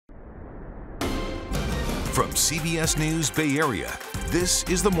From CBS News Bay Area, this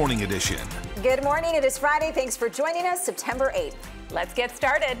is the Morning Edition. Good morning. It is Friday. Thanks for joining us, September 8th. Let's get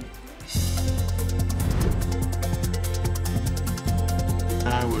started.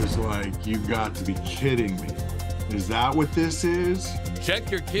 I was like, you got to be kidding me. Is that what this is?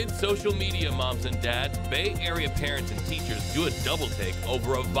 Check your kids' social media, moms and dads. Bay Area parents and teachers do a double take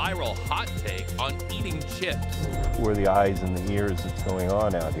over a viral hot take on eating chips. We're the eyes and the ears that's going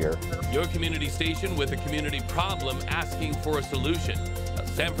on out here. Your community station with a community problem asking for a solution.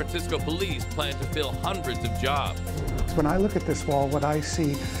 San Francisco police plan to fill hundreds of jobs. When I look at this wall, what I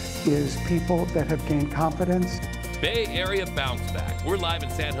see is people that have gained confidence. Bay Area bounce back. We're live in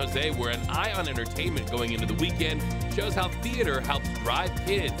San Jose, where an eye on entertainment going into the weekend shows how theater helps drive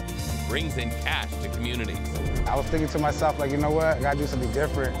kids and brings in cash to communities. I was thinking to myself, like, you know what? I gotta do something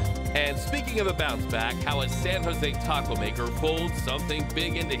different. And speaking of a bounce back, how a San Jose taco maker folds something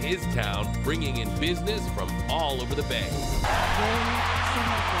big into his town, bringing in business from all over the Bay.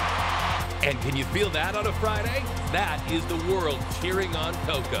 And can you feel that on a Friday? That is the world cheering on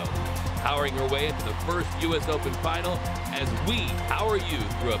Coco. Powering her way into the first U.S. Open final as we power you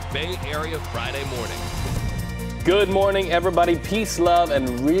through a Bay Area Friday morning. Good morning, everybody. Peace, love,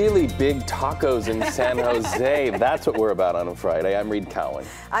 and really big tacos in San Jose. That's what we're about on a Friday. I'm Reed Cowan.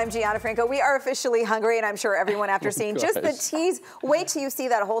 I'm Gianna Franco. We are officially hungry, and I'm sure everyone, after seeing just the tease, wait till you see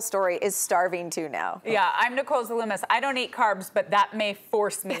that whole story, is starving to now. Yeah, I'm Nicole Zalimas. I don't eat carbs, but that may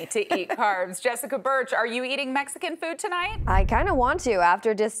force me to eat carbs. Jessica Birch, are you eating Mexican food tonight? I kind of want to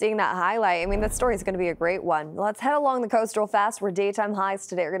after just seeing that highlight. I mean, that story is going to be a great one. Let's head along the coast real fast, where daytime highs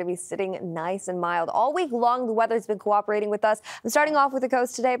today are going to be sitting nice and mild. All week long, the weather's been cooperating with us. I'm starting off with the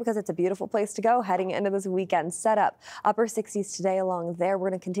coast today because it's a beautiful place to go heading into this weekend setup. Upper 60s today along there. We're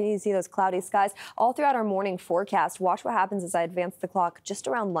going to continue to see those cloudy skies all throughout our morning forecast. Watch what happens as I advance the clock just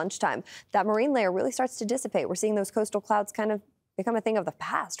around lunchtime. That marine layer really starts to dissipate. We're seeing those coastal clouds kind of become a thing of the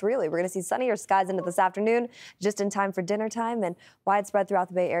past, really. We're going to see sunnier skies into this afternoon, just in time for dinner time, and widespread throughout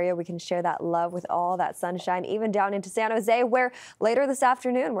the Bay Area. We can share that love with all that sunshine, even down into San Jose, where later this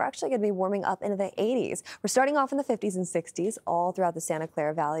afternoon, we're actually going to be warming up into the 80s. We're starting off in the 50s and 60s all throughout the Santa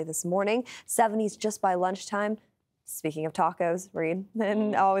Clara Valley this morning, 70s just by lunchtime. Speaking of tacos, Reed,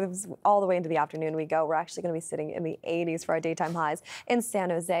 and all the way into the afternoon we go. We're actually going to be sitting in the 80s for our daytime highs in San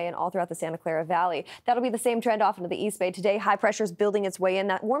Jose and all throughout the Santa Clara Valley. That'll be the same trend off into the East Bay today. High pressure is building its way in.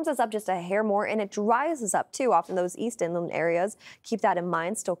 That warms us up just a hair more, and it dries us up too off in those east inland areas. Keep that in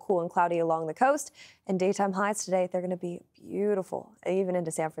mind. Still cool and cloudy along the coast. And daytime highs today, they're going to be beautiful, even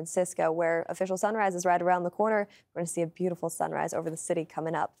into San Francisco, where official sunrise is right around the corner. We're going to see a beautiful sunrise over the city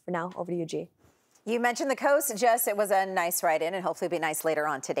coming up. For now, over to you, G. You mentioned the coast, Jess. It was a nice ride in, and hopefully it'll be nice later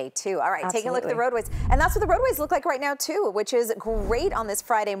on today, too. All right, taking a look at the roadways. And that's what the roadways look like right now, too, which is great on this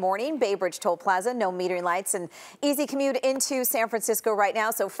Friday morning. Bay Bridge Toll Plaza, no metering lights, and easy commute into San Francisco right now.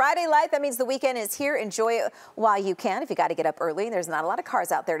 So Friday light, that means the weekend is here. Enjoy it while you can. If you got to get up early, there's not a lot of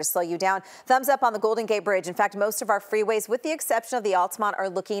cars out there to slow you down. Thumbs up on the Golden Gate Bridge. In fact, most of our freeways, with the exception of the Altamont, are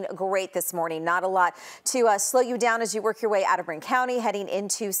looking great this morning. Not a lot to slow you down as you work your way out of Marin County, heading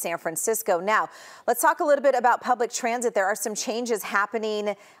into San Francisco. Now, let's talk a little bit about public transit. There are some changes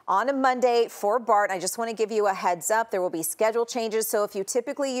happening on a Monday for BART. I just want to give you a heads up. There will be schedule changes. So if you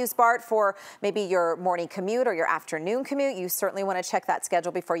typically use BART for maybe your morning commute or your afternoon commute, you certainly want to check that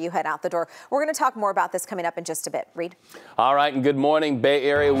schedule before you head out the door. We're going to talk more about this coming up in just a bit. Reed. All right, and good morning, Bay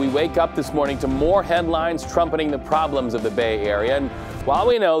Area. We wake up this morning to more headlines trumpeting the problems of the Bay Area. And while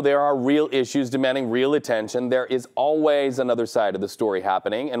we know there are real issues demanding real attention, there is always another side of the story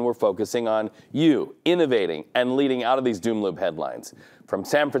happening, and we're focusing on you, innovating and leading out of these doom loop headlines. From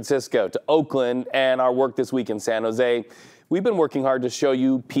San Francisco to Oakland and our work this week in San Jose, we've been working hard to show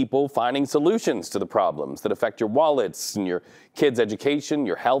you people finding solutions to the problems that affect your wallets and your kids' education,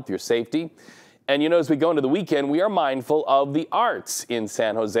 your health, your safety. And you know, as we go into the weekend, we are mindful of the arts in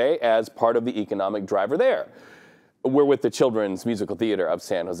San Jose as part of the economic driver there. We're with the Children's Musical Theater of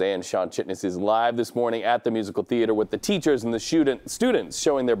San Jose, and Sean Chitness is live this morning at the musical theater with the teachers and the students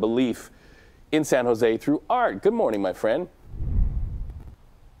showing their belief in San Jose through art. Good morning, my friend.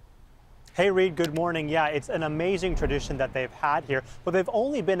 Hey, Reed, good morning. Yeah, it's an amazing tradition that they've had here, but they've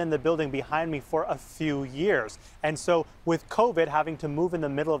only been in the building behind me for a few years. And so with COVID having to move in the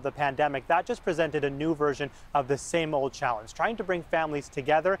middle of the pandemic, that just presented a new version of the same old challenge, trying to bring families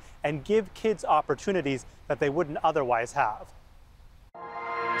together and give kids opportunities that they wouldn't otherwise have.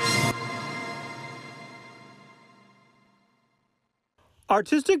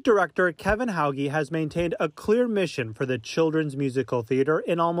 Artistic director Kevin Hauge has maintained a clear mission for the Children's Musical Theater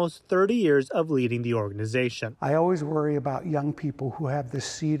in almost 30 years of leading the organization. I always worry about young people who have this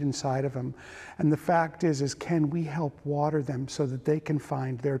seed inside of them. And the fact is can we help water them so that they can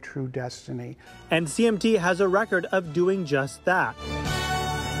find their true destiny? And CMT has a record of doing just that.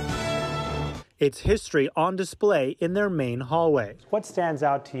 Its history on display in their main hallway. What stands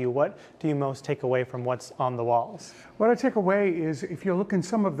out to you? What do you most take away from what's on the walls? What I take away is if you look in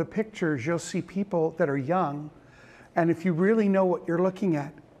some of the pictures, you'll see people that are young. And if you really know what you're looking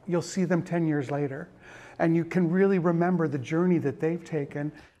at, you'll see them 10 years later. And you can really remember the journey that they've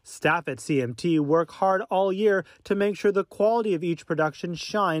taken. Staff at CMT work hard all year to make sure the quality of each production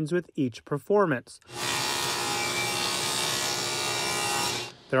shines with each performance.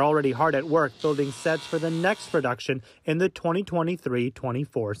 They're already hard at work building sets for the next production in the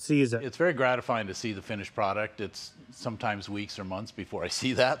 2023-24 season. It's very gratifying to see the finished product. It's sometimes weeks or months before I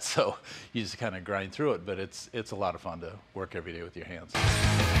see that, so you just kind of grind through it, but it's a lot of fun to work every day with your hands.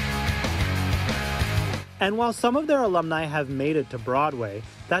 And while some of their alumni have made it to Broadway,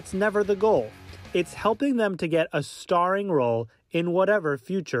 that's never the goal. It's helping them to get a starring role in whatever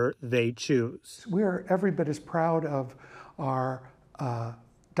future they choose. We're every bit as proud of our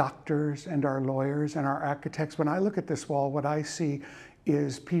doctors and our lawyers and our architects. When I look at this wall, what I see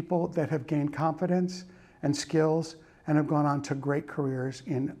is people that have gained confidence and skills and have gone on to great careers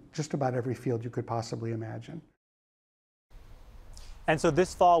in just about every field you could possibly imagine. And so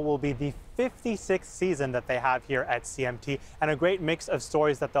this fall will be the 56th season that they have here at CMT, and a great mix of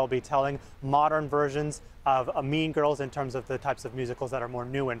stories that they'll be telling, modern versions of Mean Girls in terms of the types of musicals that are more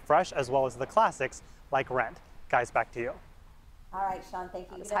new and fresh, as well as the classics like Rent. Guys, back to you. All right, Sean,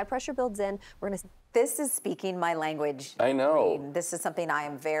 thank you. As high pressure builds in, we're going to... This is speaking my language. I know. Dream. This is something I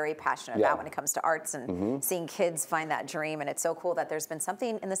am very passionate about when it comes to arts and seeing kids find that dream. And it's so cool that there's been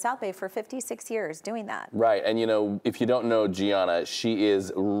something in the South Bay for 56 years doing that. Right. And, you know, if you don't know Gianna, she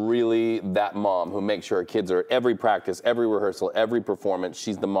is really that mom who makes sure her kids are at every practice, every rehearsal, every performance.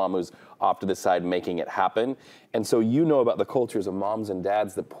 She's the mom who's off to the side making it happen. And so you know about the cultures of moms and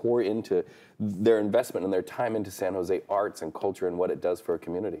dads that pour into their investment and their time into San Jose arts and culture and what it does for a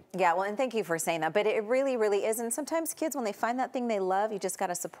community. Yeah, well, and thank you for saying that. But it really, really is. And sometimes kids, when they find that thing they love, you just got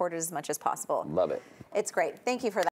to support it as much as possible. Love it. It's great. Thank you for that.